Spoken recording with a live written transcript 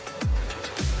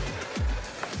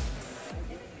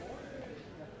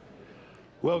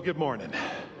Well, good morning.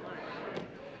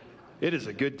 It is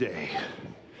a good day.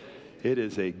 It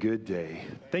is a good day.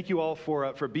 Thank you all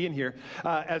for being here.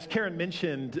 As Karen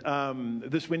mentioned,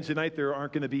 this Wednesday night there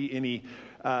aren't going to be any,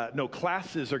 no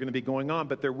classes are going to be going on,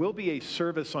 but there will be a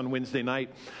service on Wednesday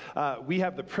night. We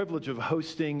have the privilege of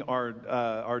hosting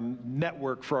our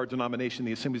network for our denomination,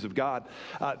 the Assemblies of God.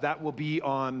 That will be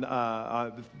on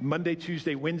Monday,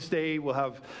 Tuesday, Wednesday. We'll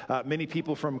have many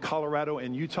people from Colorado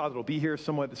and Utah that will be here.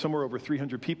 Somewhere over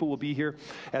 300 people will be here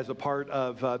as a part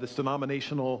of this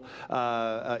denominational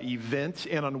event.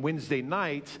 And on Wednesday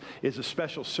night is a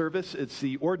special service. It's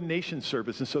the ordination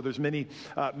service. And so there's many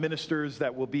ministers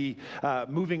that will be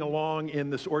moving along in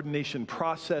this ordination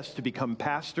process to become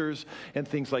pastors and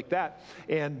things like that.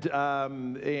 And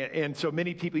so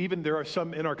many people, even there are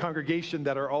some in our congregation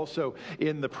that are also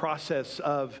in the process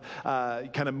of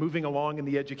kind of moving along in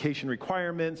the education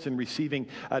requirements and receiving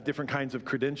different kinds of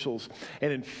credentials.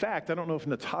 And in fact, I don't know if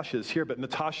Natasha is here, but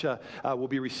Natasha will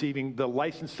be receiving the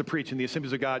license to preach in the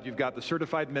Assemblies of God. You've got the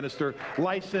certified minister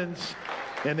license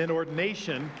and then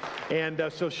ordination. And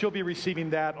so she'll be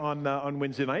receiving that on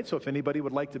Wednesday night. So if anybody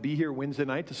would like to be here Wednesday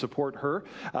night to support her,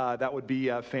 that would be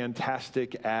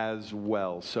fantastic as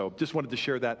well. So just wanted to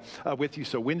share that with you.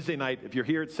 So Wednesday night, if you're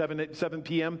here at 7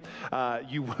 p.m.,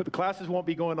 the classes won't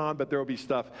be going on, but there will be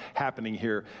stuff happening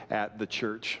here at the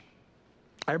church.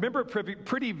 I remember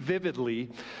pretty vividly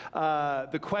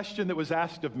the question that was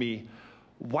asked of me,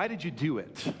 why did you do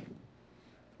it?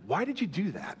 Why did you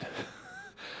do that?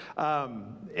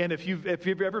 And if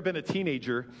you've ever been a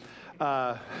teenager,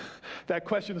 that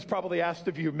question is probably asked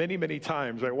of you many, many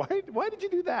times. Right? Why did you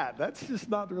do that? That's just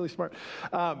not really smart.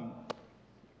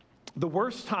 The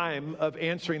worst time of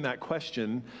answering that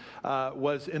question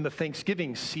was in the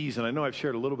Thanksgiving season. I know I've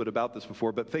shared a little bit about this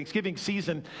before, but Thanksgiving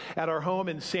season at our home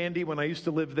in Sandy, when I used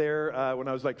to live there, when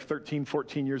I was like 13,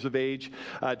 14 years of age,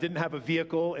 didn't have a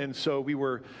vehicle, and so we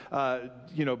were,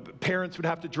 parents would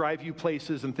have to drive you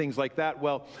places and things like that.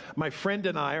 Well, my friend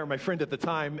and I, or my friend at the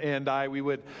time and I, we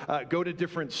would go to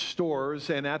different stores,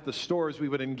 and at the stores we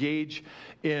would engage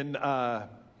in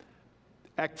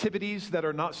activities that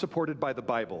are not supported by the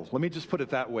Bible. Let me just put it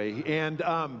that way. And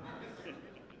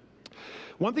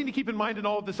one thing to keep in mind in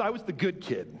all of this, I was the good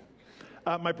kid.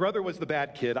 My brother was the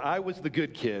bad kid. I was the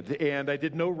good kid, and I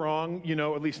did no wrong.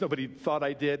 At least nobody thought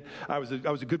I did. I was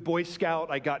a good Boy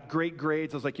Scout. I got great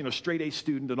grades. I was like, straight A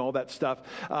student and all that stuff.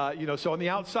 So on the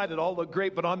outside, it all looked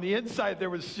great, but on the inside,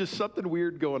 there was just something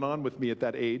weird going on with me at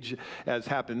that age, as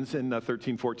happens in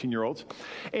 13, 14-year-olds.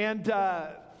 And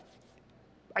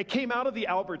I came out of the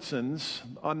Albertsons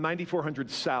on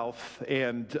 9400 South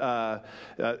and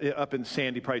up in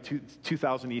Sandy, probably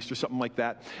 2000 East or something like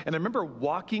that. And I remember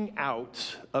walking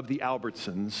out of the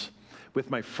Albertsons with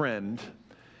my friend,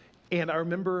 and I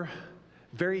remember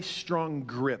very strong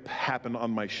grip happened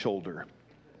on my shoulder.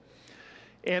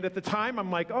 And at the time,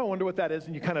 I'm like, I wonder what that is.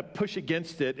 And you kind of push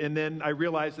against it. And then I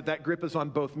realized that grip is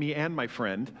on both me and my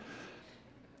friend.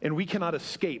 And we cannot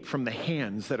escape from the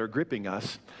hands that are gripping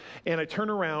us. And I turn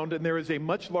around, and there is a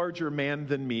much larger man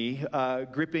than me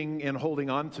gripping and holding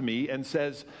on to me and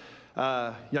says,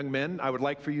 young men, I would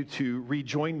like for you to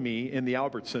rejoin me in the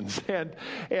Albertsons.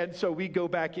 And so we go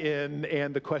back in,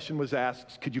 and the question was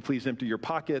asked, could you please empty your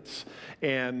pockets?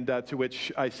 And to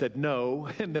which I said no.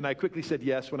 And then I quickly said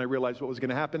yes when I realized what was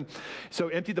going to happen. So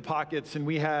emptied the pockets, and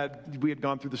we had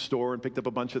gone through the store and picked up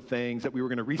a bunch of things that we were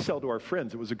going to resell to our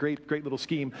friends. It was a great little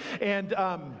scheme. And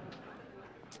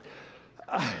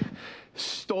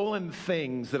stolen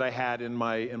things that I had in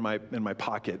my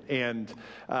pocket. And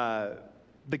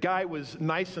the guy was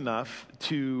nice enough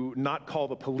to not call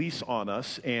the police on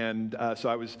us, and so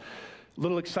I was a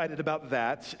little excited about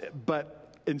that,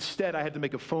 but instead I had to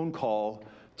make a phone call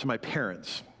to my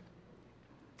parents.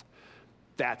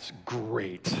 That's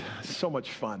great. So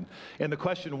much fun. And the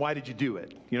question, why did you do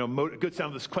it? Good sound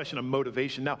of this question of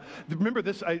motivation. Now, remember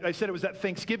this, I said it was that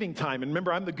Thanksgiving time, and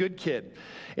remember, I'm the good kid.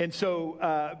 And so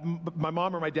my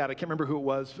mom or my dad, I can't remember who it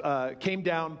was, came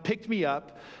down, picked me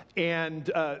up, and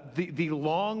the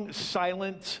long,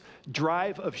 silent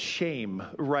drive of shame,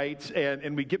 right?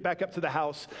 And we get back up to the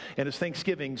house, and it's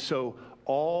Thanksgiving, so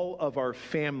all of our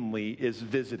family is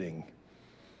visiting,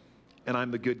 and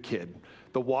I'm the good kid.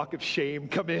 The walk of shame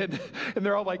come in, and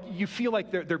they're all like, you feel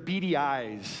like their beady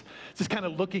eyes just kind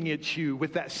of looking at you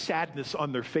with that sadness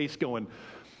on their face going,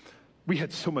 we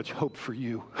had so much hope for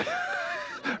you.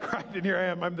 Right, and here I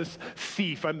am, I'm this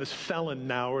thief, I'm this felon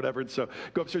now, or whatever, and so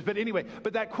go upstairs. But anyway,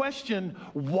 that question,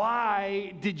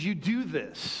 why did you do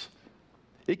this?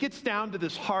 It gets down to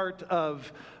this heart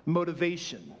of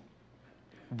motivation.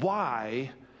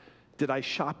 Why did I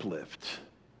shoplift?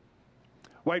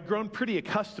 Well, I'd grown pretty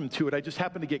accustomed to it. I just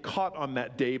happened to get caught on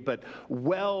that day, but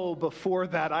well before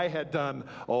that, I had done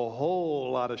a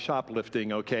whole lot of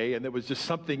shoplifting, okay? And there was just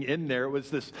something in there. It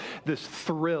was this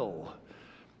thrill,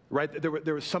 right?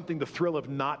 There was something, the thrill of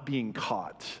not being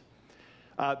caught.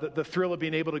 The thrill of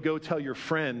being able to go tell your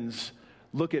friends,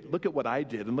 look at what I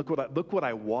did, and look what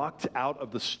I walked out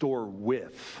of the store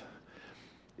with.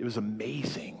 It was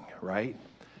amazing, right?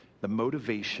 The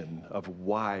motivation of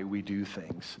why we do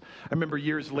things. I remember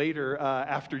years later,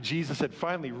 after Jesus had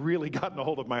finally really gotten a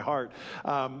hold of my heart,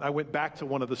 I went back to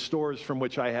one of the stores from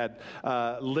which I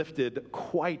had lifted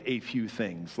quite a few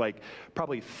things, like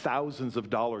probably thousands of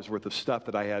dollars worth of stuff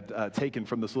that I had taken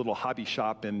from this little hobby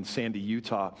shop in Sandy,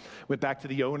 Utah. Went back to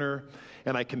the owner,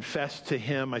 and I confessed to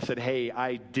him. I said, "Hey,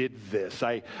 I did this.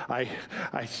 I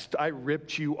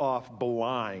ripped you off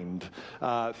blind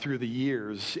through the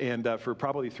years, and for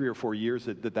probably 3 or 4 years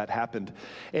that happened."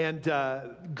 And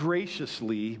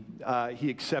graciously, he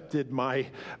accepted my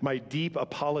deep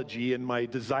apology and my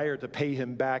desire to pay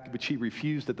him back, which he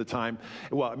refused at the time.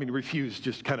 Well, I mean, refused,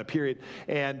 just kind of period.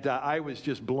 And I was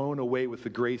just blown away with the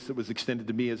grace that was extended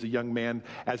to me as a young man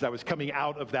as I was coming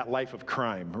out of that life of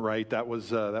crime, right? That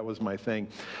was my thing.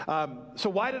 So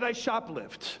why did I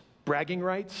shoplift? Bragging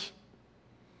rights?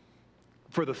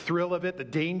 For the thrill of it, the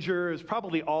danger, is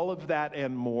probably all of that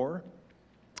and more.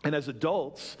 And as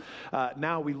adults,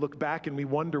 now we look back and we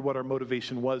wonder what our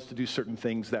motivation was to do certain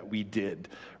things that we did,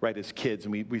 right, as kids.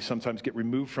 And we sometimes get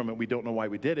removed from it. We don't know why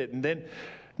we did it. And then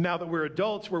now that we're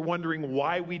adults, we're wondering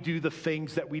why we do the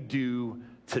things that we do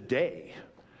today.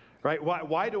 Right?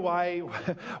 Why do I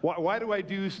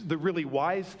do the really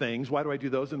wise things? Why do I do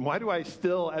those? And why do I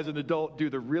still, as an adult, do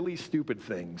the really stupid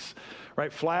things?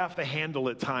 Right? Fly off the handle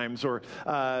at times, or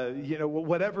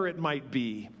whatever it might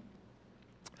be.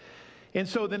 And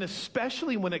so then,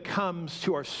 especially when it comes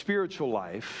to our spiritual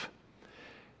life,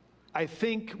 I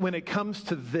think when it comes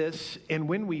to this and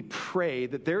when we pray,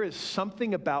 that there is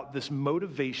something about this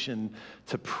motivation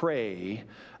to pray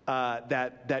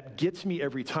that gets me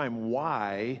every time.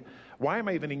 Why am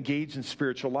I even engaged in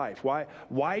spiritual life?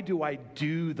 Why do I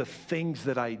do the things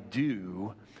that I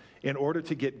do in order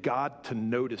to get God to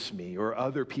notice me or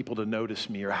other people to notice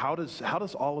me? Or how does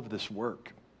all of this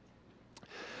work?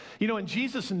 You know, and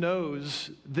Jesus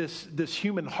knows this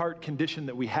human heart condition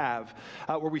that we have,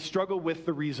 where we struggle with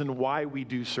the reason why we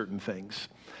do certain things.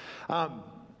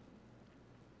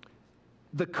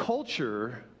 The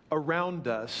culture around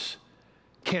us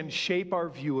can shape our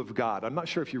view of God. I'm not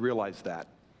sure if you realize that.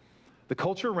 The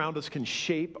culture around us can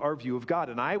shape our view of God.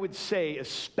 And I would say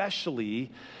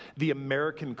especially the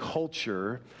American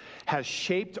culture has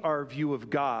shaped our view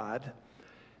of God,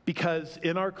 because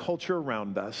in our culture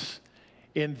around us,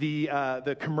 in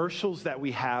the commercials that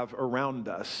we have around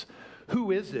us,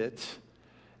 who is it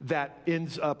that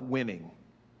ends up winning?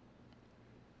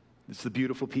 It's the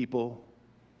beautiful people.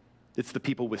 It's the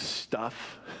people with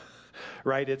stuff,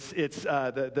 right? It's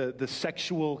the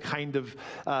sexual kind of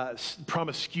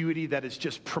promiscuity that is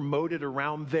just promoted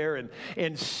around there.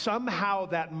 And somehow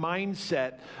that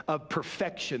mindset of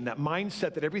perfection, that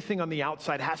mindset that everything on the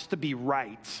outside has to be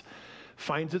right,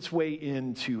 finds its way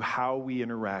into how we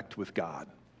interact with God.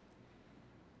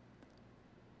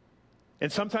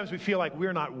 And sometimes we feel like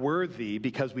we're not worthy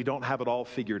because we don't have it all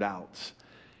figured out.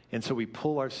 And so we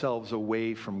pull ourselves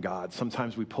away from God.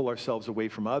 Sometimes we pull ourselves away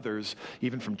from others,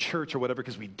 even from church or whatever,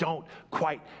 because we don't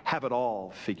quite have it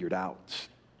all figured out.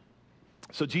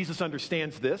 So Jesus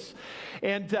understands this.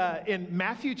 And in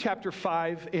Matthew chapter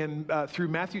 5 and through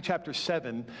Matthew chapter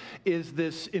 7 is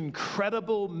this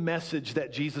incredible message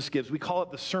that Jesus gives. We call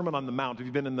it the Sermon on the Mount. If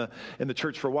you've been in the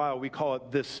church for a while, we call it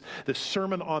this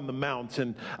Sermon on the Mount.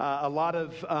 And a lot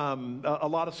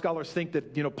of scholars think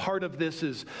that part of this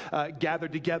is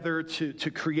gathered together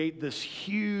to create this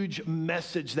huge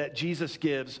message that Jesus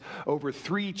gives over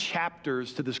 3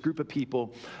 chapters to this group of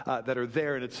people that are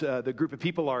there. And it's the group of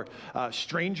people are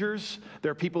strangers.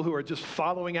 There are people who are just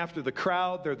following after the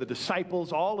crowd. They're the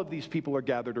disciples. All of these people are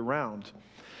gathered around.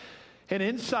 And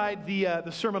inside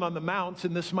the Sermon on the Mount,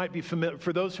 and this might be familiar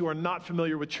for those who are not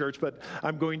familiar with church, but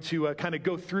I'm going to kind of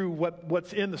go through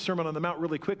what's in the Sermon on the Mount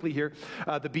really quickly here.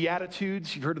 The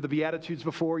Beatitudes, you've heard of the Beatitudes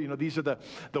before. These are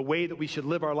the way that we should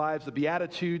live our lives. The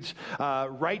Beatitudes,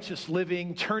 righteous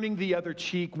living, turning the other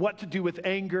cheek, what to do with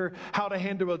anger, how to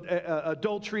handle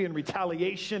adultery and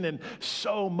retaliation, and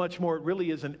so much more. It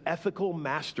really is an ethical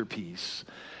masterpiece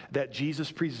that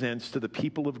Jesus presents to the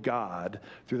people of God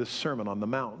through the Sermon on the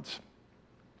Mount.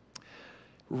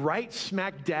 Right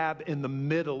smack dab in the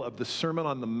middle of the Sermon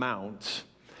on the Mount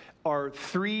are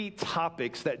three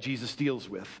topics that Jesus deals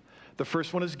with. The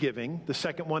first one is giving. The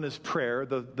second one is prayer.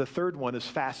 The third one is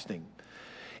fasting.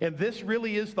 And this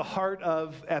really is the heart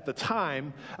of, at the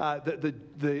time,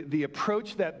 the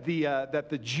approach that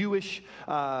the Jewish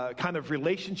kind of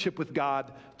relationship with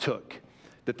God took.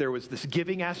 That there was this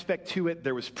giving aspect to it,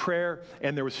 there was prayer,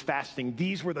 and there was fasting.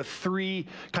 These were the three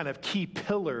kind of key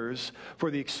pillars for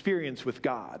the experience with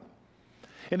God.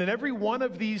 And in every one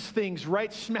of these things,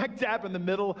 right smack dab in the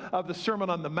middle of the Sermon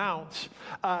on the Mount,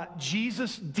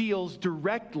 Jesus deals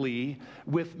directly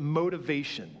with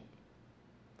motivation.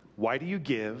 Why do you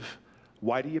give?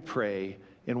 Why do you pray?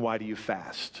 And why do you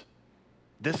fast?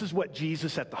 This is what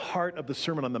Jesus, at the heart of the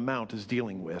Sermon on the Mount, is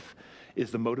dealing with,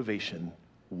 is the motivation.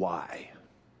 Why?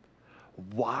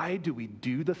 Why do we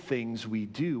do the things we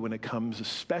do when it comes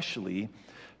especially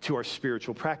to our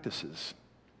spiritual practices?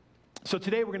 So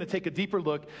today we're going to take a deeper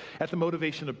look at the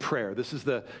motivation of prayer. This is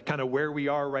the kind of where we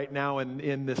are right now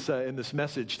in this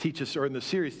message, Teach Us, or in the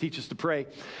series, Teach Us to Pray.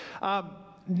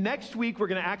 Next week, we're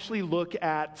going to actually look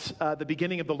at the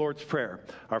beginning of the Lord's Prayer.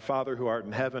 Our Father who art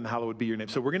in heaven, hallowed be your name.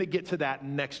 So we're going to get to that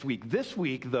next week. This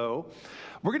week, though,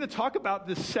 we're going to talk about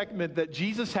this segment that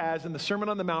Jesus has in the Sermon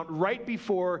on the Mount right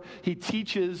before he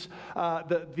teaches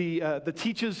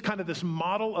teaches kind of this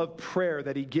model of prayer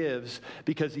that he gives,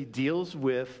 because he deals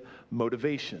with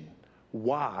motivation.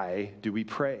 Why do we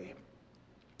pray?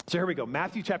 So here we go,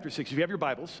 Matthew chapter 6. If you have your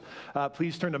Bibles,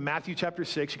 please turn to Matthew chapter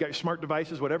 6. You got your smart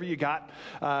devices, whatever you got.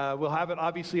 We'll have it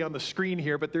obviously on the screen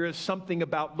here, but there is something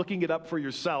about looking it up for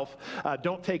yourself.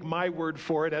 Don't take my word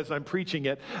for it as I'm preaching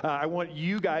it. I want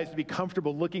you guys to be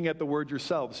comfortable looking at the word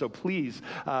yourselves. So please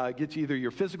get either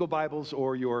your physical Bibles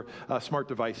or your smart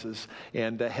devices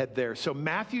and head there. So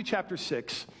Matthew chapter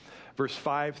 6, verse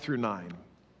 5 through 9.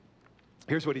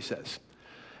 Here's what he says.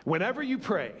 Whenever you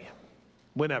pray,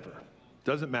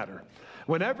 doesn't matter.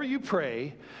 Whenever you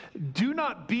pray, do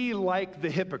not be like the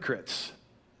hypocrites.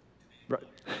 Right.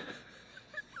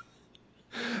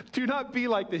 Do not be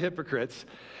like the hypocrites,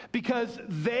 because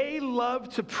they love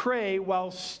to pray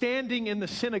while standing in the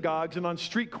synagogues and on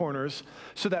street corners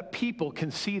so that people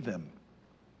can see them.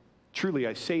 Truly,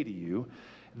 I say to you,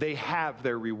 they have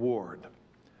their reward.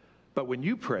 But when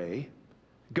you pray,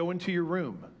 go into your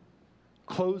room,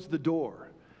 close the door,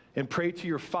 and pray to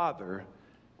your Father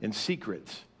in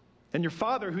secret. And your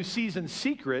Father who sees in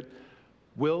secret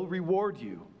will reward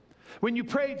you. When you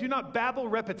pray, do not babble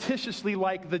repetitiously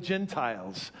like the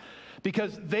Gentiles,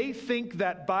 because they think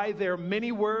that by their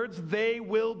many words they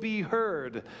will be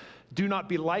heard. Do not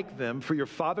be like them, for your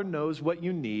Father knows what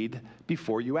you need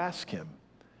before you ask him.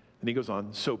 And he goes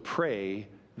on, so pray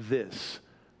this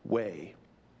way.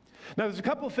 Now, there's a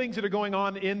couple of things that are going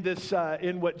on in this,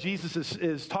 in what Jesus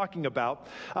is talking about.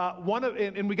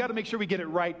 And we got to make sure we get it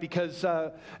right, because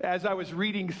as I was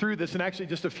reading through this, and actually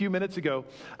just a few minutes ago,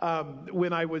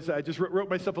 when I just wrote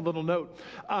myself a little note.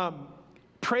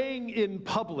 Praying in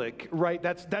public, right?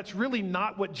 That's really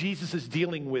not what Jesus is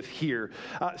dealing with here.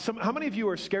 How many of you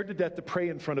are scared to death to pray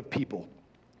in front of people?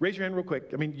 Raise your hand real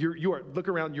quick. I mean, you are, look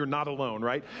around, you're not alone,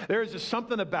 right? There is just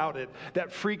something about it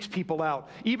that freaks people out.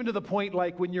 Even to the point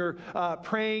like when you're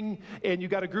praying and you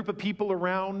got a group of people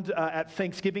around at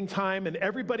Thanksgiving time, and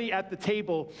everybody at the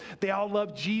table, they all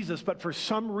love Jesus, but for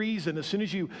some reason, as soon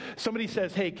as somebody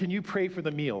says, hey, can you pray for the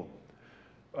meal?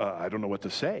 I don't know what to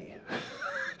say.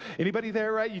 Anybody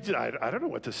there, right? I don't know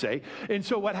what to say. And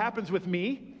so what happens with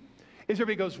me is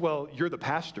everybody goes, well, you're the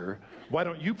pastor. Why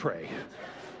don't you pray?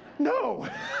 No,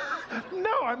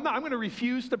 I'm not. I'm going to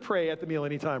refuse to pray at the meal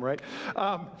anytime, right?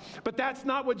 But that's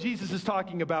not what Jesus is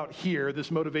talking about here,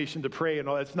 this motivation to pray and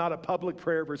all. It's not a public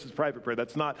prayer versus private prayer.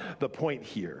 That's not the point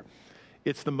here.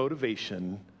 It's the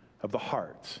motivation of the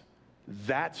heart.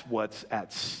 That's what's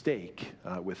at stake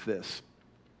with this.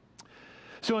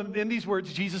 So in these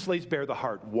words, Jesus lays bare the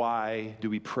heart. Why do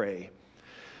we pray?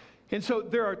 And so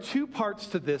there are two parts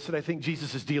to this that I think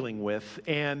Jesus is dealing with.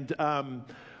 And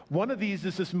one of these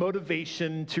is this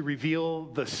motivation to reveal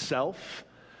the self.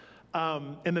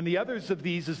 And then the others of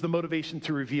these is the motivation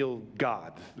to reveal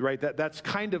God, right? That's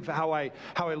kind of how I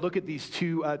look at these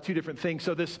two different things.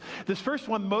 So this first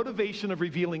one, motivation of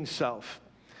revealing self.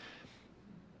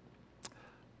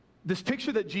 This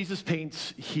picture that Jesus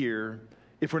paints here,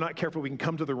 if we're not careful, we can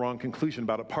come to the wrong conclusion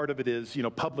about it. Part of it is,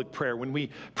 public prayer. When we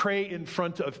pray in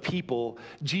front of people,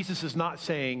 Jesus is not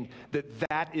saying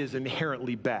that is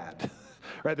inherently bad.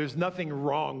 Right? There's nothing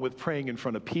wrong with praying in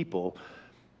front of people,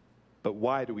 but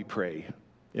why do we pray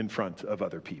in front of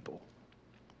other people?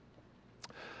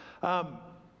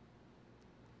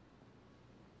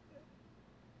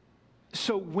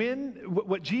 So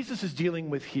what Jesus is dealing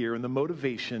with here, and the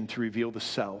motivation to reveal the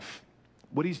self,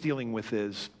 What he's dealing with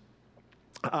is,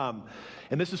 and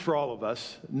this is for all of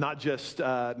us, not just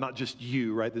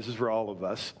you, right? This is for all of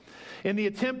us. In the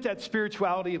attempt at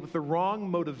spirituality with the wrong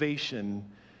motivation,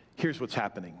 here's what's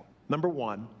happening. Number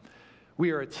one,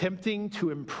 we are attempting to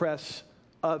impress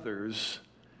others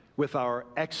with our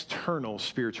external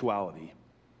spirituality.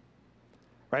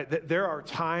 Right? There are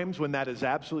times when that is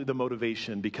absolutely the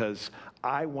motivation because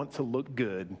I want to look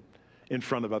good in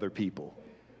front of other people.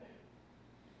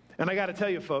 And I got to tell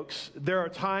you, folks, there are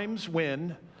times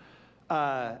when,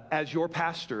 as your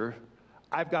pastor,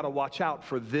 I've got to watch out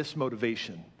for this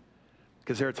motivation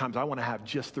because there are times I want to have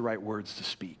just the right words to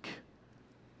speak.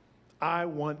 I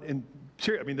want, and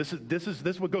I mean, this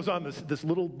is what goes on this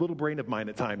little brain of mine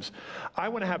at times. I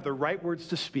want to have the right words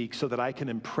to speak so that I can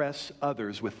impress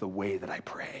others with the way that I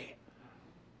pray.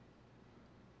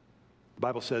 The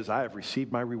Bible says, I have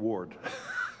received my reward.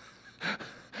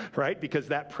 Right? Because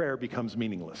that prayer becomes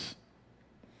meaningless.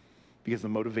 Because the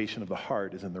motivation of the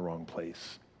heart is in the wrong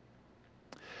place.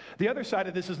 The other side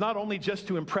of this is not only just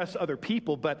to impress other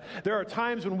people, but there are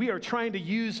times when we are trying to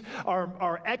use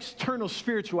our external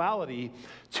spirituality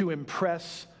to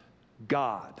impress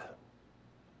God.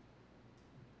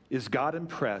 Is God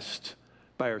impressed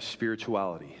by our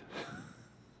spirituality?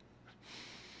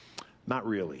 Not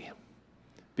really,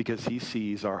 because he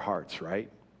sees our hearts, right?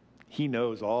 He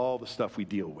knows all the stuff we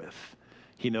deal with.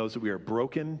 He knows that we are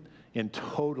broken and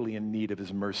totally in need of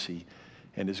his mercy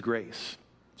and his grace.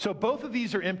 So both of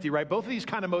these are empty, right? Both of these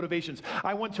kind of motivations.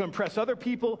 I want to impress other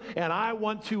people, and I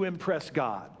want to impress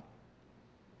God.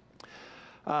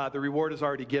 The reward is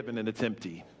already given, and it's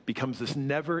empty. Becomes this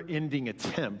never-ending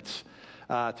attempt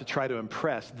to try to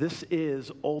impress. This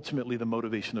is ultimately the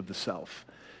motivation of the self.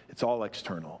 It's all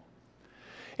external.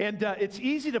 And it's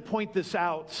easy to point this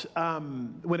out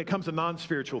when it comes to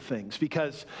non-spiritual things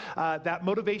because that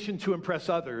motivation to impress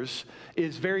others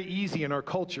is very easy in our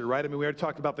culture, right? I mean, we already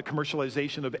talked about the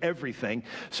commercialization of everything.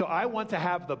 So I want to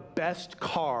have the best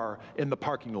car in the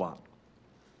parking lot.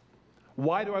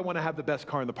 Why do I want to have the best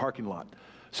car in the parking lot?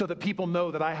 So that people know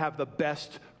that I have the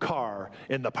best car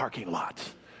in the parking lot,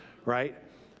 right?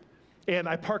 And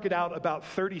I park it out about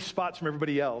 30 spots from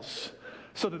everybody else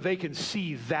so that they can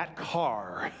see that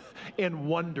car and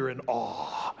wonder and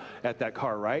awe at that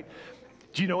car, right?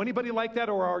 Do you know anybody like that,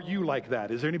 or are you like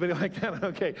that? Is there anybody like that?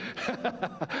 Okay.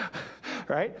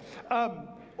 Right?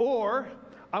 Or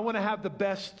I want to have the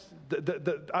best,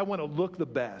 I want to look the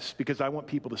best because I want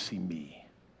people to see me.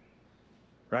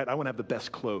 Right? I want to have the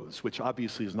best clothes, which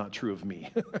obviously is not true of me.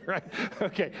 Right?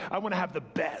 Okay. I want to have the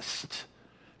best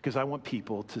because I want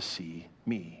people to see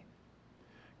me.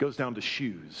 Goes down to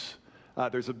shoes.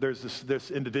 There's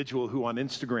this individual who on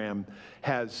Instagram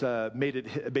has made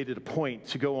it a point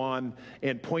to go on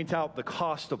and point out the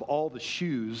cost of all the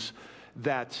shoes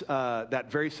that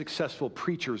very successful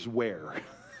preachers wear. And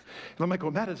I'm like,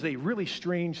 well, that is a really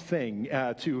strange thing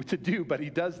to do, but he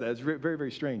does that. It's very,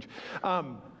 very strange.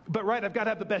 But right, I've got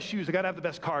to have the best shoes. I've got to have the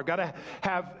best car.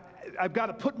 I've got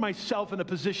to put myself in a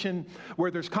position where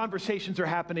there's conversations are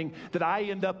happening that I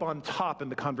end up on top in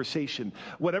the conversation.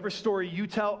 Whatever story you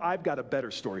tell, I've got a better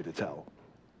story to tell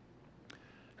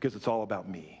because it's all about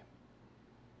me.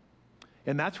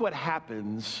 And that's what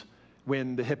happens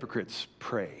when the hypocrites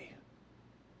pray.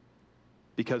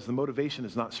 Because the motivation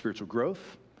is not spiritual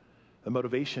growth. The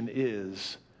motivation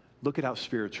is, look at how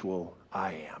spiritual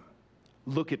I am.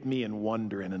 Look at me in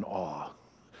wonder and in awe.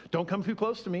 Don't come too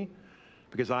close to me,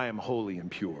 because I am holy and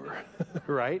pure,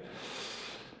 right?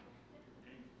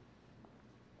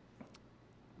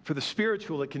 For the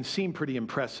spiritual, it can seem pretty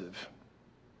impressive.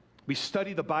 We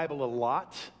study the Bible a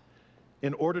lot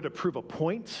in order to prove a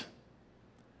point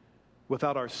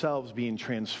without ourselves being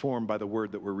transformed by the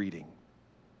word that we're reading.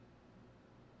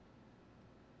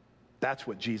 That's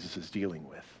what Jesus is dealing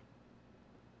with.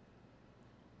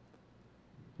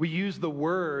 We use the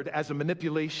word as a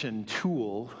manipulation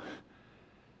tool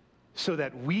so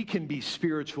that we can be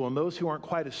spiritual, and those who aren't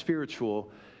quite as spiritual,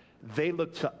 they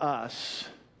look to us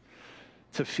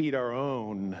to feed our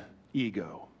own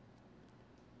ego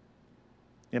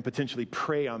and potentially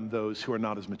prey on those who are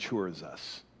not as mature as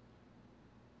us.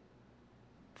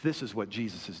 This is what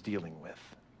Jesus is dealing with.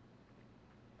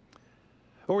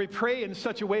 Or we pray in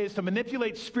such a way as to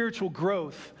manipulate spiritual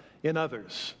growth in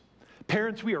others.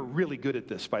 Parents, we are really good at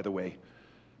this, by the way,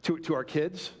 to our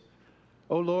kids.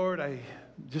 Oh, Lord, I'm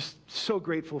just so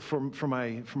grateful for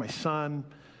my son.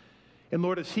 And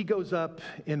Lord, as he goes up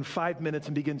in 5 minutes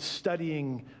and begins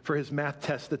studying for his math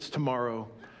test that's tomorrow,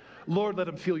 Lord, let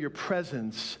him feel your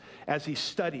presence as he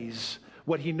studies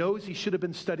what he knows he should have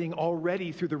been studying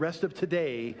already through the rest of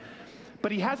today.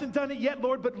 but he hasn't done it yet,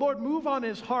 Lord. But Lord, move on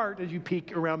his heart as you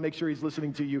peek around, make sure he's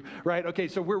listening to you, right? Okay,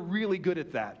 so we're really good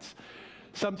at that.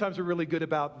 Sometimes we're really good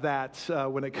about that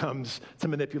when it comes to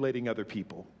manipulating other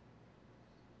people.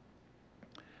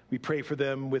 We pray for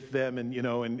them, with them,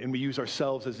 and we use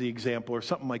ourselves as the example or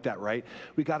something like that, right?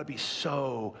 We got to be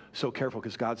so careful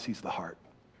because God sees the heart.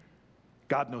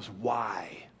 God knows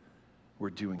why we're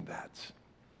doing that.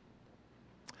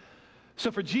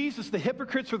 So for Jesus, the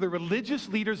hypocrites were the religious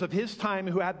leaders of his time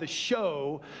who had the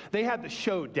show. They had the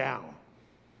show down.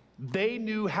 They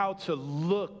knew how to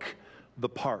look the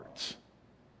part,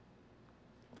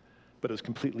 but it was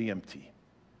completely empty.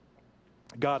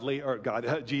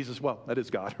 Jesus, well, that is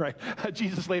God, right?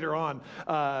 Jesus later on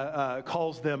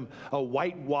calls them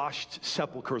whitewashed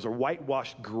sepulchres or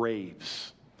whitewashed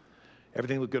graves.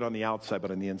 Everything looked good on the outside,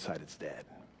 but on the inside it's dead.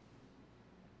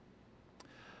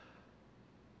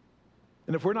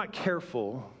 And if we're not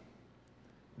careful,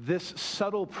 this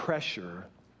subtle pressure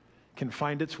can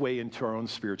find its way into our own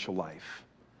spiritual life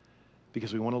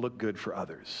because we want to look good for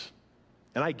others.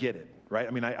 And I get it, right?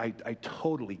 I mean, I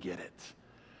totally get it.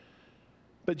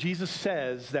 But Jesus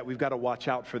says that we've got to watch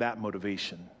out for that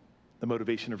motivation, the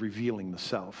motivation of revealing the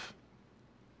self.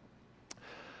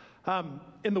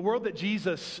 In the world that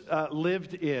Jesus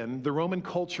lived in, the Roman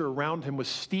culture around him was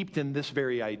steeped in this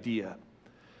very idea.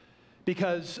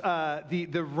 Because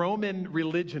the Roman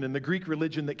religion and the Greek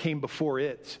religion that came before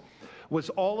it was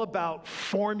all about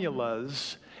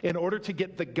formulas in order to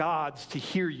get the gods to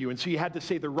hear you. And so you had to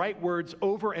say the right words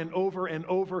over and over and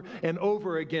over and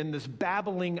over again, this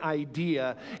babbling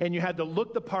idea. And you had to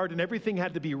look the part and everything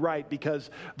had to be right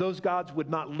because those gods would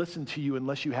not listen to you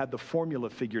unless you had the formula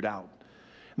figured out.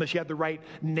 Unless you had the right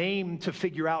name to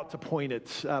figure out to point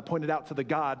it out to the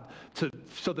god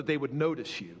so that they would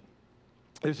notice you.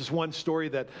 There's this one story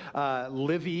that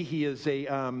Livy, he is a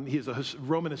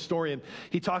Roman historian.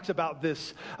 He talks about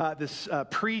this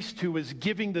priest who was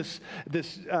giving this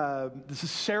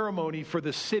ceremony for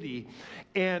the city,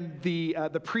 and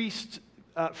the priest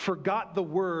forgot the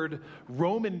word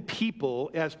Roman people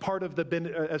as part of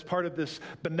this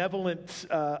benevolent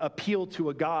appeal to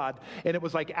a god, and it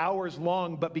was like hours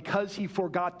long. But because he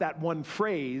forgot that one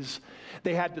phrase,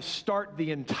 they had to start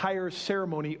the entire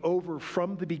ceremony over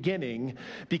from the beginning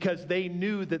because they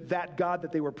knew that God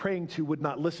that they were praying to would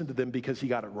not listen to them because he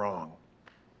got it wrong.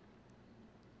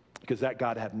 Because that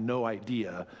God had no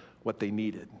idea what they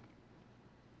needed.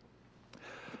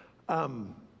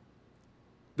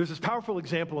 There's this powerful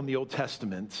example in the Old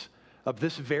Testament of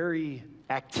this very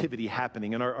activity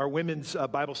happening. And our women's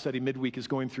Bible study midweek is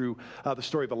going through the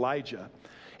story of Elijah.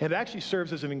 And it actually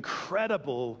serves as an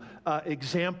incredible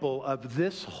example of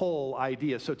this whole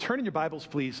idea. So turn in your Bibles,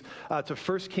 please, to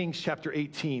 1 Kings chapter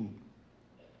 18.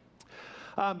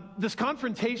 This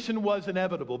confrontation was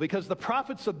inevitable because the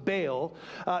prophets of Baal,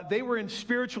 they were in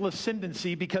spiritual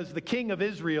ascendancy because the king of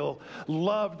Israel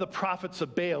loved the prophets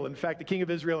of Baal. In fact, the king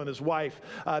of Israel and his wife,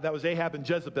 that was Ahab and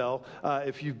Jezebel.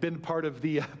 If you've been part of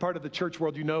the church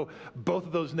world, you know both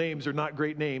of those names are not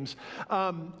great names.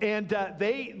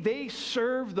 They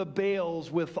served the Baals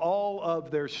with all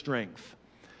of their strength.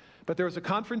 But there was a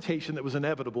confrontation that was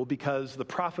inevitable because the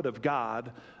prophet of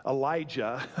God,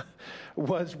 Elijah,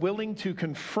 was willing to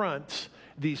confront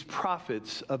these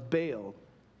prophets of Baal.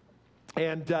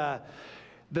 And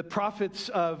the prophets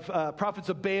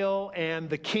of Baal and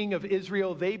the king of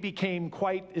Israel, they became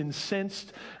quite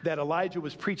incensed that Elijah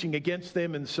was preaching against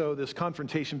them, and so this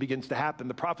confrontation begins to happen.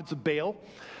 The prophets of Baal,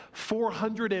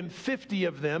 450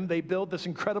 of them, they build this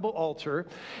incredible altar,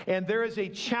 and there is a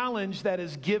challenge that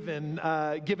is given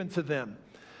to them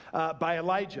by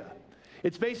Elijah.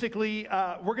 It's basically,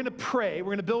 we're going to pray, we're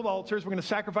going to build altars, we're going to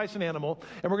sacrifice an animal,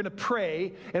 and we're going to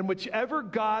pray, and whichever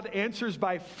God answers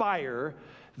by fire,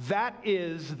 that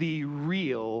is the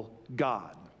real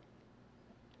God.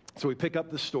 So we pick up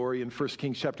the story in 1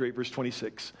 Kings chapter 8, verse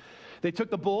 26. They took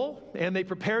the bull, and they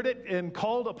prepared it, and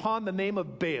called upon the name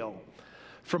of Baal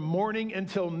from morning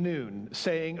until noon,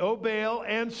 saying, "O Baal,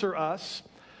 answer us."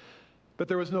 But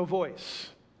there was no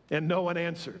voice, and no one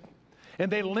answered.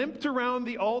 And they limped around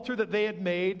the altar that they had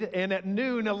made, and at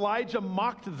noon Elijah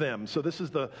mocked them. So this is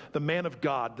the man of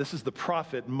God. This is the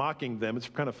prophet mocking them. It's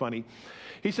kind of funny.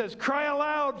 He says, "Cry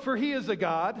aloud, for he is a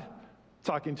god,"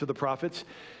 talking to the prophets.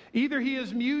 "Either he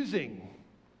is musing,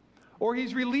 or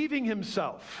he's relieving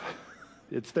himself."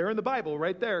 It's there in the Bible,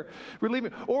 right there.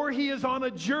 Relieving. Or he is on a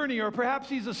journey, or perhaps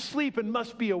he's asleep and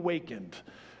must be awakened.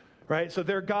 Right? So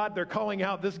their God, they're calling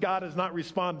out, this God is not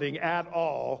responding at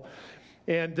all.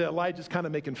 And Elijah's kind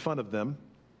of making fun of them.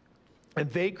 And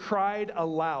they cried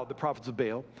aloud, the prophets of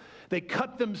Baal. They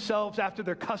cut themselves after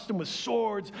their custom with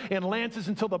swords and lances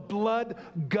until the blood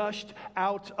gushed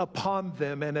out upon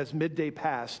them. And as midday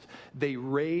passed, they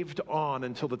raved on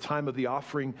until the time of the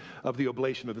offering of the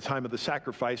oblation, or the time of the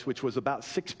sacrifice, which was about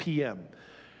 6 p.m.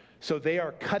 So they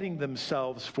are cutting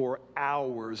themselves for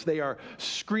hours. They are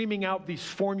screaming out these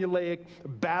formulaic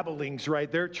babblings, right?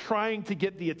 They're trying to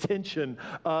get the attention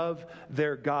of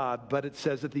their God. But it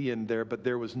says at the end there, but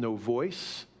there was no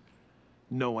voice,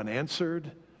 no one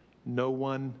answered, no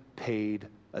one paid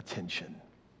attention.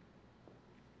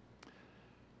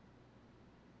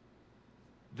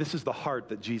 This is the heart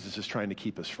that Jesus is trying to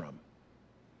keep us from.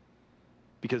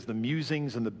 Because the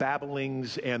musings and the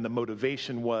babblings and the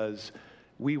motivation was,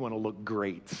 we want to look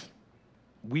great.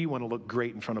 We want to look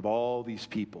great in front of all these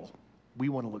people. We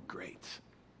want to look great.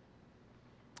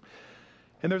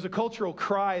 And there's a cultural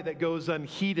cry that goes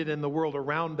unheeded in the world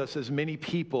around us as many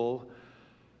people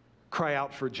cry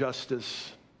out for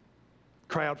justice,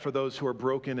 cry out for those who are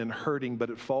broken and hurting,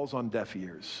 but it falls on deaf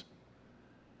ears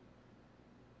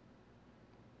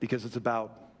because it's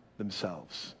about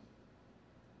themselves.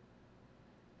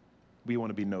 We want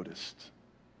to be noticed.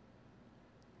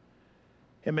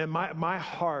 And man, my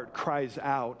heart cries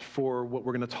out for what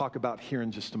we're going to talk about here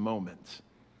in just a moment.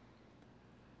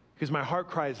 Because my heart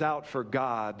cries out for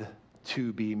God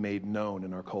to be made known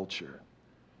in our culture.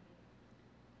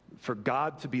 For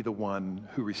God to be the one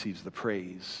who receives the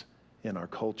praise in our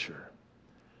culture.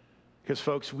 Because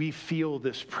folks, we feel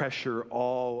this pressure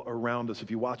all around us. If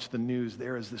you watch the news,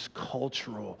 there is this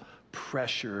cultural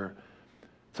pressure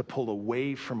to pull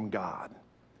away from God,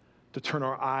 to turn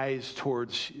our eyes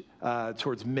towards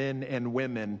men and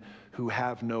women who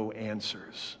have no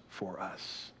answers for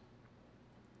us.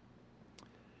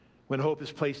 When hope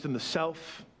is placed in the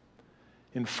self,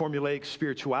 in formulaic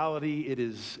spirituality, it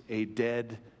is a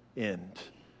dead end.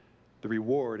 The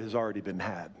reward has already been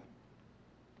had.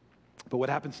 But what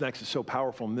happens next is so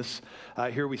powerful. And this,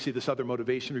 here we see this other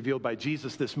motivation revealed by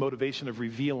Jesus, this motivation of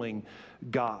revealing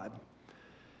God.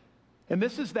 And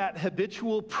this is that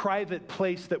habitual private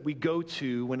place that we go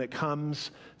to when it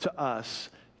comes to us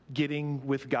getting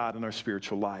with God in our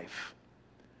spiritual life.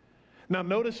 Now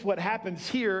notice what happens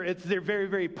here. It's their very,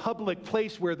 very public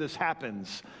place where this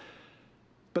happens.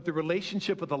 But the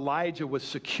relationship with Elijah was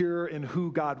secure in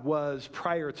who God was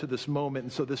prior to this moment.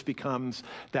 And so this becomes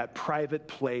that private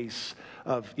place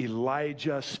of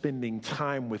Elijah spending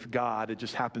time with God. It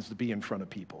just happens to be in front of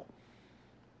people.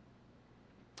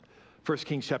 1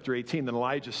 Kings chapter 18, then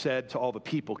Elijah said to all the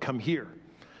people, "Come here."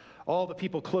 All the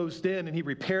people closed in, and he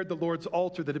repaired the Lord's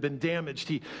altar that had been damaged.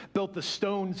 He built the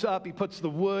stones up. He puts the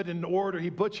wood in order. He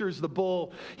butchers the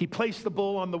bull. He placed the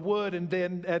bull on the wood, and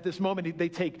then at this moment, they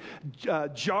take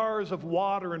jars of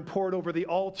water and pour it over the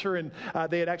altar, and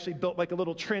they had actually built like a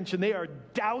little trench, and they are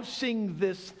dousing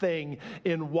this thing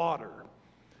in water.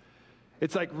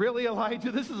 It's like, really,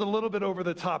 Elijah? This is a little bit over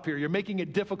the top here. You're making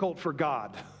it difficult for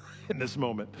God in this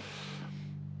moment.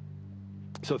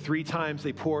 So 3 times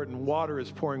they pour it, and water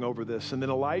is pouring over this. And then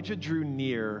Elijah drew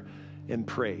near and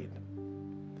prayed.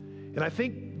 And I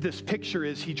think this picture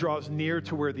is he draws near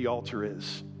to where the altar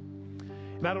is.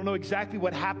 And I don't know exactly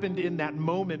what happened in that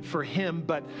moment for him,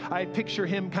 but I picture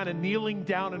him kind of kneeling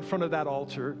down in front of that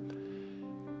altar.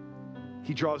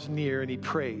 He draws near and he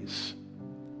prays,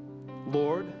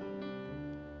 "Lord,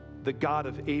 the God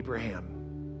of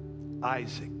Abraham,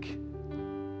 Isaac,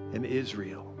 and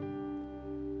Israel,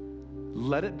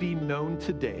 let it be known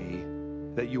today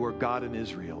that you are God in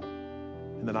Israel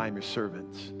and that I am your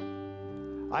servant.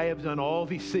 I have done all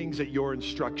these things at your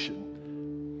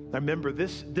instruction." Now remember,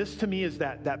 this to me is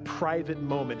that private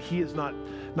moment. He is not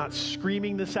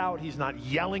screaming this out. He's not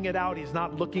yelling it out. He's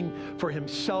not looking for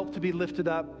himself to be lifted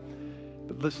up.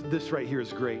 But this right here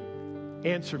is great.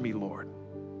 "Answer me, Lord.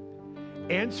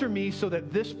 Answer me so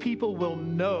that this people will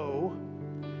know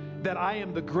that I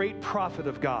am the great prophet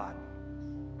of God.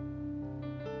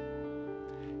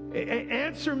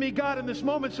 Answer me, God, in this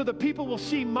moment so that people will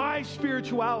see my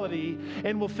spirituality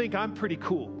and will think I'm pretty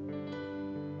cool.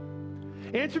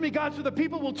 Answer me, God, so that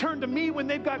people will turn to me when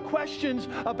they've got questions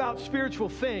about spiritual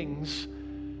things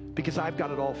because I've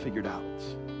got it all figured out."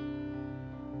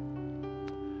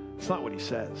 It's not what he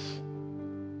says.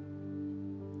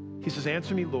 He says,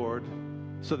 "Answer me, Lord,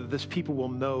 so that this people will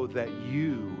know that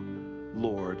you,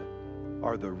 Lord,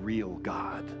 are the real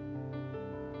God.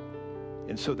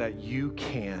 And so that you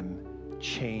can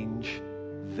change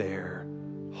their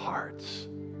hearts."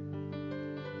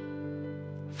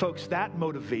 Folks, that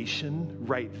motivation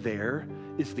right there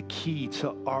is the key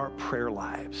to our prayer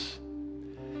lives.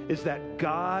 Is that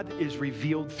God is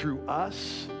revealed through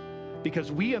us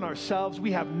because we in ourselves,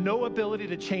 we have no ability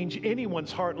to change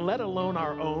anyone's heart, let alone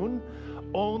our own.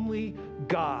 Only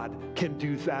God can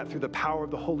do that through the power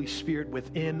of the Holy Spirit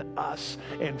within us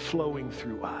and flowing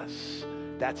through us.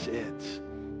 That's it.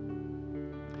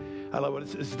 I love what it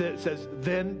says. It says,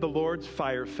 then the Lord's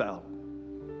fire fell.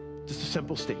 Just a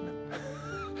simple statement.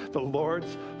 The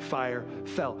Lord's fire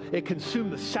fell. It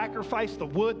consumed the sacrifice, the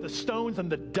wood, the stones, and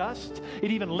the dust.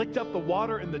 It even licked up the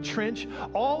water in the trench.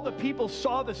 All the people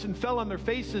saw this and fell on their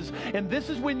faces. And this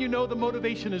is when you know the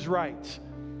motivation is right.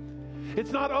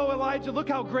 It's not, oh, Elijah, look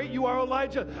how great you are,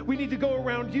 Elijah. We need to go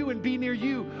around you and be near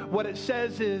you. What it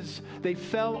says is they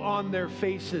fell on their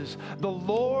faces. The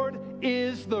Lord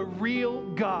is the real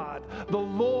God. The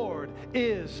Lord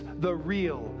is the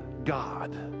real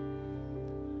God.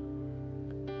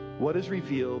 What is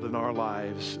revealed in our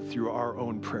lives through our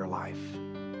own prayer life?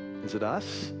 Is it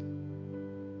us?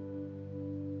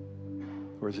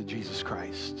 Or is it Jesus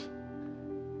Christ?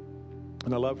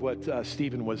 And I love what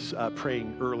Stephen was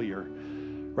praying earlier.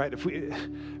 Right?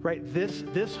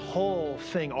 This whole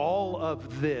thing, all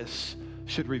of this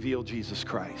should reveal Jesus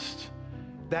Christ.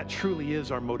 That truly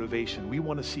is our motivation. We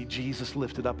want to see Jesus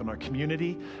lifted up in our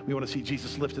community. We want to see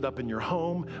Jesus lifted up in your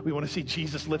home. We want to see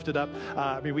Jesus lifted up.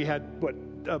 We had,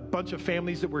 a bunch of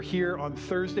families that were here on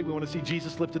Thursday. We want to see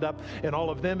Jesus lifted up in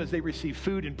all of them as they receive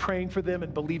food and praying for them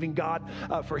and believing God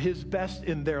for his best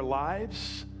in their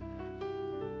lives.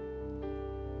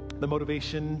 The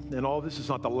motivation in all of this is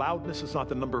not the loudness, it's not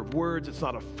the number of words, it's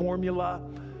not a formula.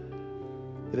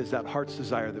 It is that heart's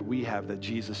desire that we have that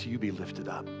Jesus, you be lifted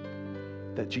up.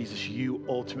 That Jesus, you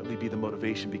ultimately be the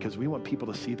motivation, because we want people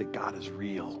to see that God is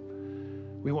real.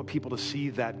 We want people to see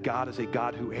that God is a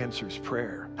God who answers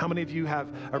prayer. How many of you have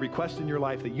a request in your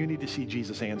life that you need to see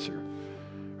Jesus answer?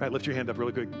 Right, lift your hand up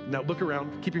really quick. Now look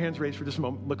around. Keep your hands raised for just a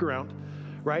moment. Look around.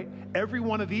 Right? Every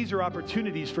one of these are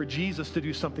opportunities for Jesus to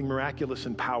do something miraculous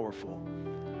and powerful.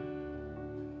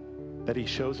 That he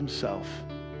shows himself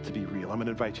to be real. I'm going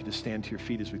to invite you to stand to your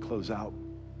feet as we close out.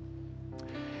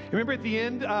 Remember at the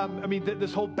end,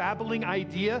 this whole babbling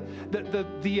idea,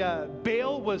 the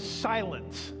Baal was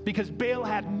silent because Baal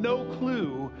had no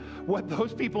clue what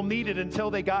those people needed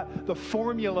until they got the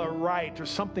formula right or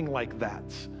something like that.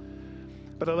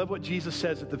 But I love what Jesus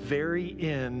says at the very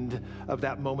end of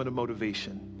that moment of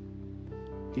motivation.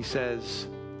 He says,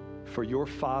 for your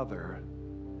Father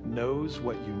knows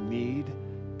what you need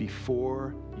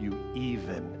before you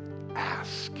even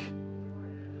ask.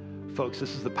 Folks,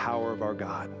 this is the power of our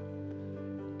God.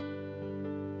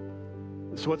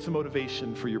 So what's the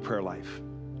motivation for your prayer life?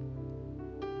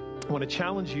 I want to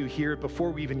challenge you here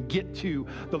before we even get to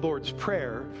the Lord's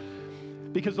Prayer,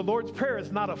 because the Lord's Prayer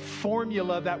is not a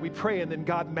formula that we pray and then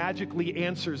God magically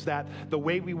answers that the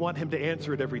way we want him to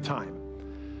answer it every time.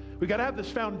 We got to have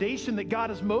this foundation that God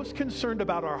is most concerned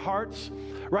about our hearts,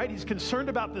 right? He's concerned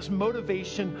about this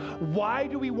motivation. Why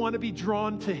do we want to be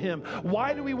drawn to him?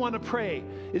 Why do we want to pray?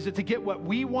 Is it to get what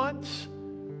we want?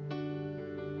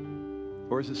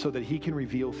 Or is it so that he can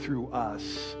reveal through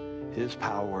us his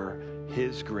power,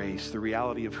 his grace, the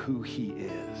reality of who he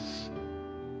is?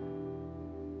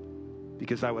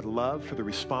 Because I would love for the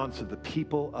response of the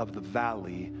people of the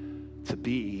valley to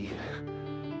be,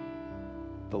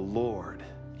 the Lord,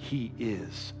 he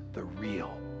is the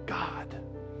real God.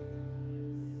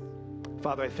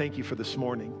 Father, I thank you for this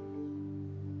morning.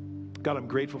 God, I'm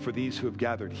grateful for these who have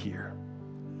gathered here.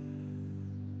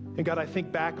 And God, I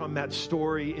think back on that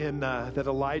story that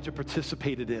Elijah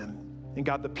participated in. And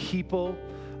God, the people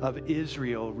of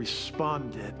Israel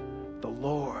responded, the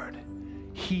Lord,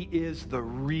 he is the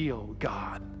real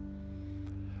God.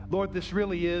 Lord, this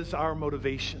really is our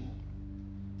motivation.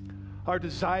 Our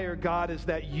desire, God, is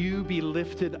that you be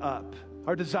lifted up.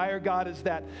 Our desire, God, is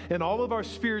that in all of our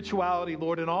spirituality,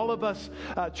 Lord, and all of us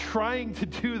trying to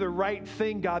do the right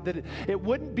thing, God, that it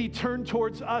wouldn't be turned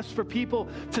towards us for people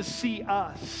to see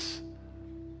us.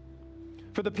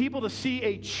 For the people to see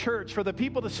a church, for the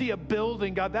people to see a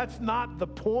building, God, that's not the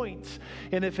point.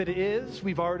 And if it is,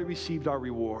 we've already received our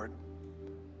reward.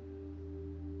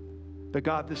 But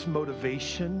God, this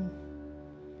motivation,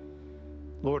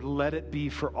 Lord, let it be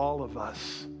for all of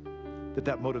us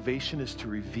that motivation is to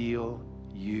reveal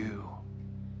you.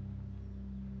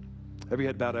 Every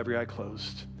head bowed, every eye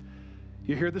closed.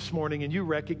 You're here this morning and you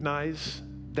recognize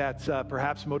that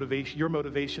perhaps your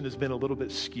motivation has been a little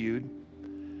bit skewed.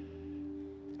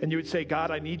 And you would say,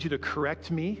 God, I need you to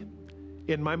correct me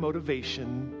in my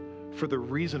motivation for the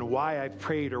reason why I've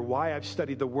prayed or why I've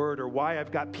studied the word or why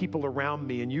I've got people around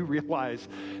me. And you realize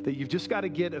that you've just got to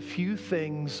get a few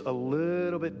things a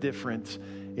little bit different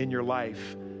in your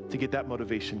life to get that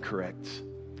motivation correct.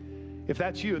 If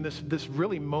that's you, and this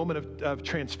really moment of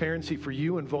transparency for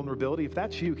you and vulnerability, if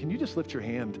that's you, can you just lift your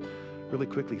hand really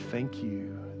quickly? Thank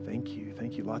you, thank you,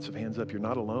 thank you. Lots of hands up. You're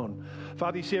not alone.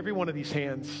 Father, you see every one of these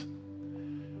hands.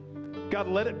 God,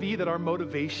 let it be that our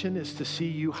motivation is to see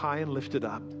you high and lifted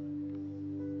up.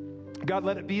 God,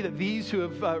 let it be that these who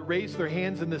have raised their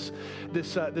hands in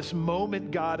this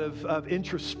moment, God, of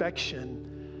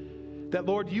introspection, that,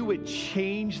 Lord, you would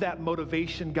change that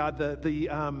motivation, God.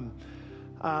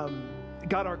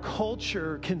 God, our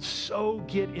culture can so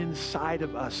get inside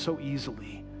of us so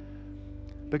easily.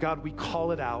 But God, we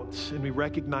call it out and we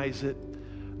recognize it,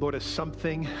 Lord, as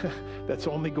something that's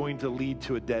only going to lead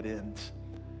to a dead end.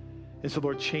 And so,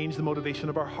 Lord, change the motivation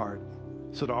of our heart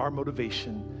so that our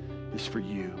motivation is for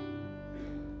you.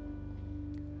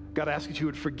 God, I ask that you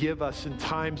would forgive us in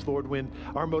times, Lord, when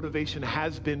our motivation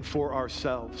has been for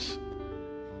ourselves.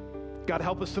 God,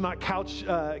 help us to not couch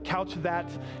that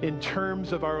in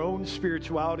terms of our own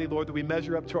spirituality, Lord, that we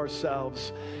measure up to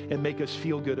ourselves and make us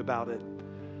feel good about it.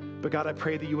 But God, I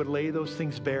pray that you would lay those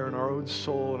things bare in our own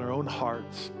soul and our own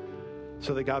hearts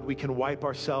so that, God, we can wipe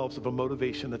ourselves of a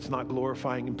motivation that's not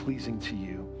glorifying and pleasing to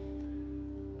you.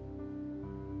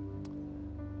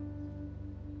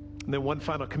 And then one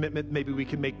final commitment maybe we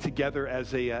can make together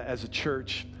as a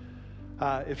church.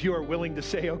 If you are willing to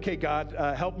say, okay, God,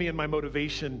 help me in my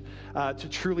motivation to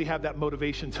truly have that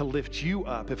motivation to lift you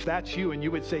up. If that's you and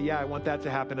you would say, yeah, I want that to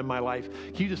happen in my life,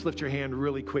 can you just lift your hand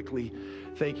really quickly?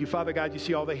 Thank you. Father God, you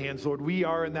see all the hands, Lord. We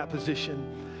are in that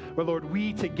position where, Lord,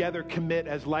 we together commit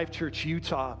as Life Church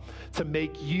Utah to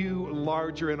make you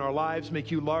larger in our lives, make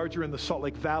you larger in the Salt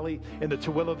Lake Valley, in the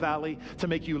Tooele Valley, to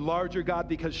make you larger, God,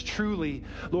 because truly,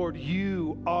 Lord,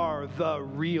 you are the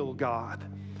real God.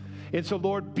 And so,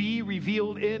 Lord, be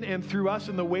revealed in and through us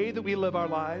in the way that we live our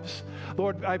lives.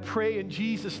 Lord, I pray in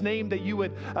Jesus' name that you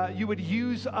would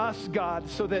use us, God,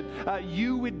 so that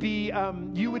you would be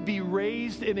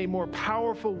raised in a more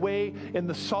powerful way in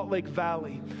the Salt Lake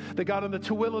Valley. That, God, in the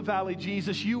Tooele Valley,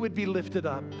 Jesus, you would be lifted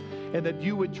up and that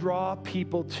you would draw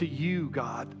people to you,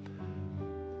 God.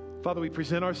 Father, we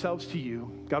present ourselves to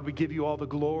you. God, we give you all the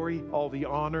glory, all the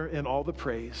honor, and all the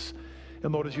praise.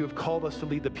 And Lord, as you have called us to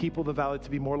lead the people of the valley to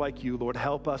be more like you, Lord,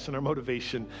 help us in our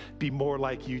motivation be more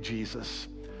like you, Jesus.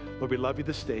 Lord, we love you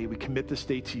this day. We commit this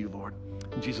day to you, Lord.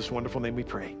 In Jesus' wonderful name we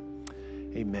pray.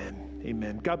 Amen.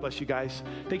 Amen. God bless you guys.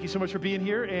 Thank you so much for being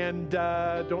here. And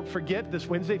don't forget this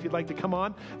Wednesday, if you'd like to come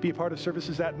on, be a part of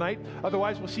services that night.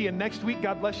 Otherwise, we'll see you next week.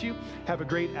 God bless you. Have a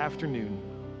great afternoon.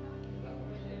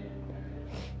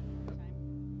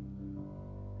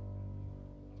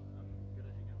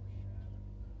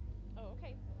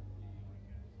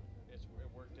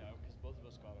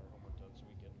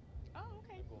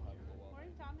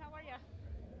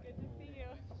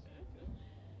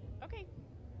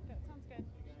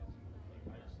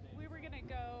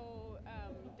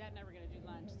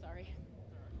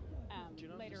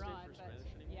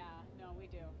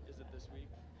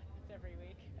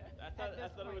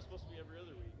 I thought it was supposed to be every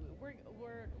other week.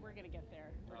 We're gonna get there.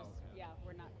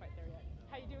 We're not quite there yet.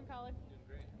 How you doing, Colin?